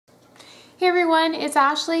Hey everyone, it's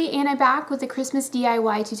Ashley and I'm back with a Christmas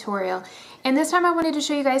DIY tutorial. And this time I wanted to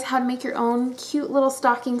show you guys how to make your own cute little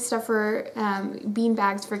stocking stuffer bean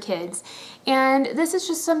bags for kids. And this is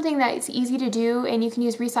just something that's easy to do, and you can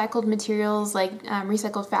use recycled materials like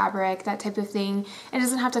recycled fabric, that type of thing. It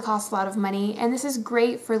doesn't have to cost a lot of money. And this is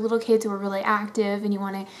great for little kids who are really active and you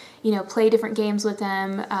want to, play different games with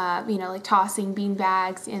them, like tossing bean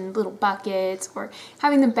bags in little buckets or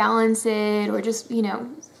having them balance it, or just,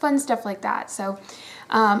 fun stuff like that. So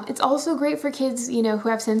it's also great for kids, who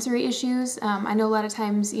have sensory issues. I know a lot of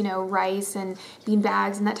times, rice and bean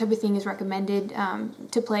bags and that type of thing is recommended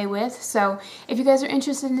to play with. So if you guys are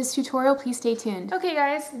interested in this tutorial, please stay tuned. Okay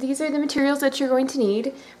guys, these are the materials that you're going to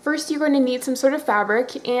need. First, you're going to need some sort of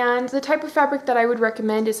fabric, and the type of fabric that I would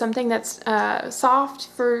recommend is something that's soft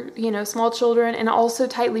for, small children and also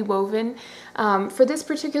tightly woven. For this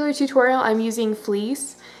particular tutorial, I'm using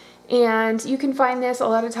fleece. And you can find this a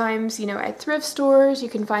lot of times, at thrift stores. You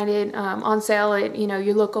can find it on sale at,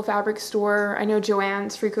 your local fabric store. I know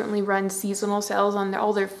Joann's frequently runs seasonal sales on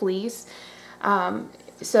all their fleece.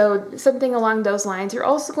 So something along those lines. You're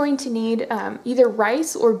also going to need either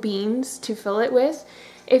rice or beans to fill it with.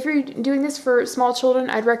 If you're doing this for small children,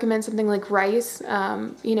 I'd recommend something like rice,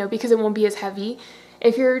 because it won't be as heavy.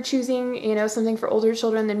 If you're choosing, something for older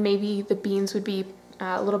children, then maybe the beans would be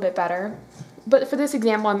a little bit better. But for this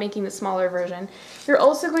example, I'm making the smaller version. You're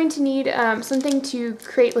also going to need something to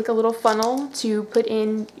create like a little funnel to put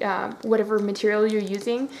in whatever material you're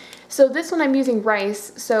using. So this one I'm using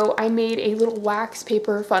rice, so I made a little wax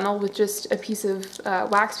paper funnel with just a piece of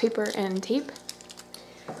wax paper and tape.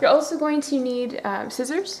 You're also going to need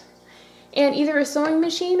scissors and either a sewing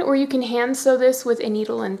machine, or you can hand sew this with a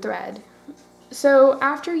needle and thread. So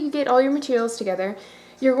after you get all your materials together,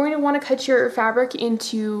 you're going to want to cut your fabric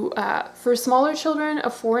into, for smaller children, a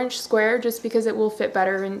 4-inch square, just because it will fit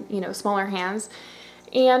better in, smaller hands.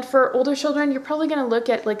 And for older children, you're probably going to look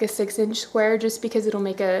at like a 6-inch square, just because it'll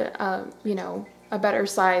make a better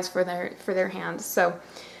size for their hands. So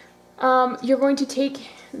you're going to take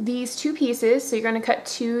these two pieces, so you're going to cut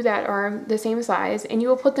two that are the same size, and you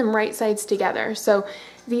will put them right sides together. So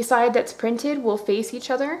the side that's printed will face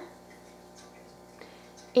each other.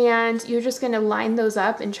 And you're just going to line those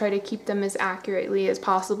up and try to keep them as accurately as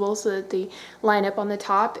possible so that they line up on the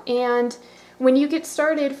top. And when you get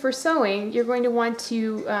started for sewing, you're going to want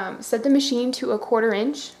to set the machine to a 1/4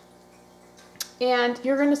 inch. And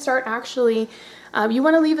you're going to start actually, you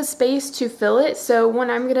want to leave a space to fill it. So when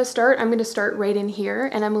I'm going to start right in here,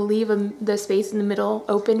 and I'm going to leave the space in the middle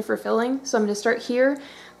open for filling. So I'm going to start here,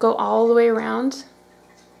 go all the way around,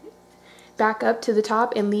 back up to the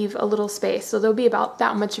top, and leave a little space. So there'll be about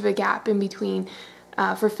that much of a gap in between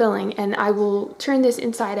for filling, and I will turn this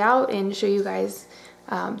inside out and show you guys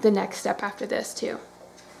the next step after this too.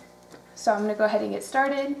 So I'm going to go ahead and get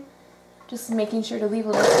started, just making sure to leave a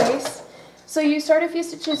little space. So you start a few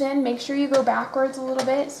stitches in, make sure you go backwards a little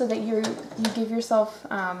bit so that you give yourself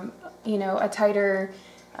a tighter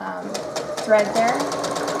thread there.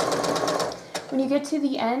 When you get to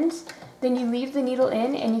the end, then you leave the needle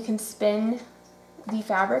in and you can spin the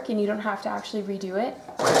fabric, and you don't have to actually redo it.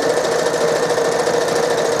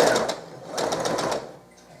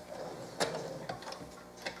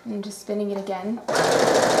 And I'm just spinning it again.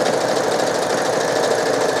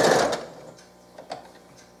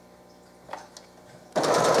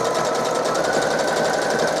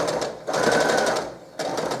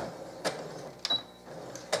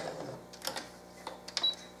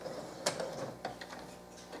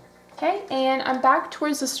 Okay, and I'm back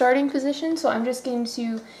towards the starting position, so I'm just going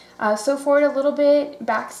to sew forward a little bit,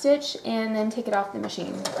 back stitch, and then take it off the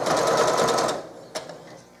machine.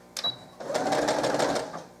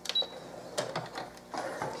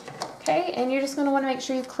 Okay, and you're just going to want to make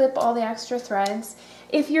sure you clip all the extra threads.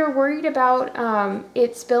 If you're worried about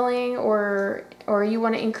it spilling, or you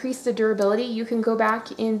want to increase the durability, you can go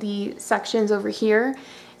back in the sections over here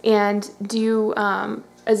and do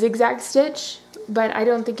a zigzag stitch, but I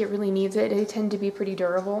don't think it really needs it. They tend to be pretty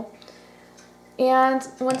durable. And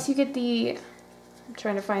once you get I'm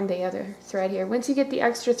trying to find the other thread here. Once you get the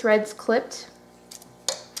extra threads clipped,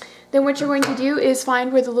 then what you're going to do is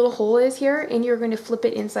find where the little hole is here, and you're going to flip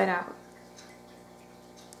it inside out.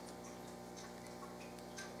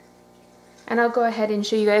 And I'll go ahead and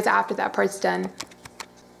show you guys after that part's done.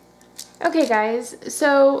 Okay guys,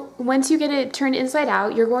 so once you get it turned inside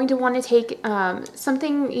out, you're going to want to take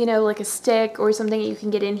something, like a stick or something that you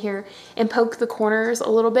can get in here, and poke the corners a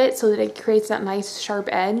little bit so that it creates that nice sharp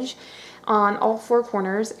edge on all 4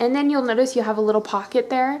 corners. And then you'll notice you have a little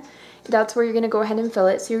pocket there, that's where you're going to go ahead and fill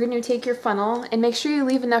it. So you're going to take your funnel and make sure you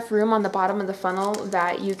leave enough room on the bottom of the funnel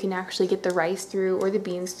that you can actually get the rice through or the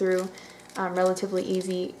beans through relatively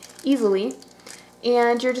easily.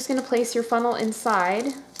 And you're just going to place your funnel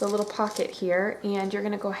inside the little pocket here, and you're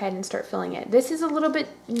going to go ahead and start filling it. This is a little bit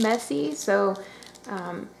messy, so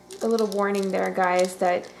a little warning there, guys,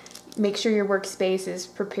 that make sure your workspace is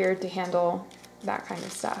prepared to handle that kind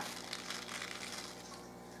of stuff.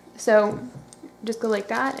 So just go like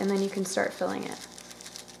that, and then you can start filling it.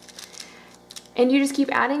 And you just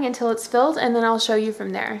keep adding until it's filled, and then I'll show you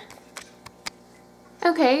from there.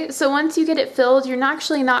 Okay, so once you get it filled, you're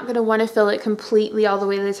actually not going to want to fill it completely all the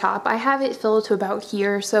way to the top. I have it filled to about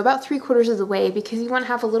here, so about 3/4 of the way, because you want to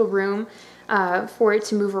have a little room for it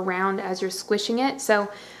to move around as you're squishing it. So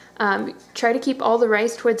try to keep all the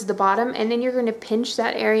rice towards the bottom, and then you're going to pinch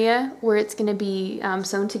that area where it's going to be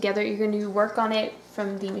sewn together. You're going to work on it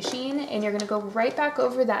from the machine, and you're going to go right back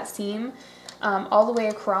over that seam all the way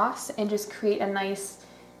across and just create a nice,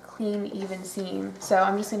 clean, even seam. So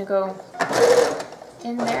I'm just going to go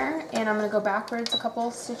in there, and I'm going to go backwards a couple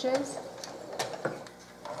stitches.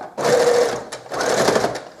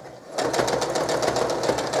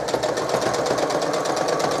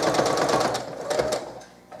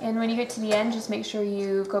 And when you get to the end, just make sure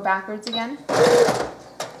you go backwards again.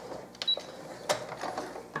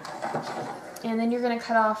 And then you're going to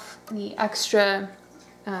cut off the extra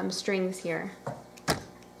strings here.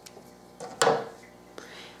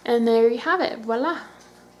 And there you have it, voila!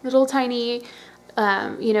 Little tiny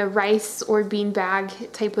you know, rice or bean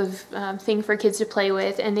bag type of thing for kids to play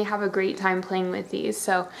with, and they have a great time playing with these.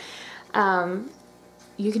 So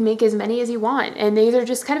you can make as many as you want, and these are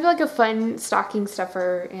just kind of like a fun stocking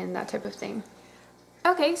stuffer and that type of thing.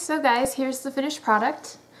 Okay, so guys, here's the finished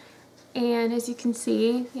product, and as you can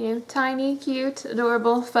see, you know, tiny, cute,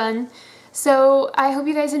 adorable, fun. So I hope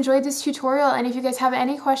you guys enjoyed this tutorial, and if you guys have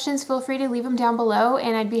any questions, feel free to leave them down below,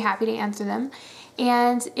 and I'd be happy to answer them.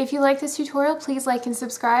 And if you like this tutorial, please like and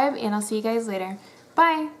subscribe, and I'll see you guys later.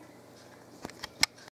 Bye!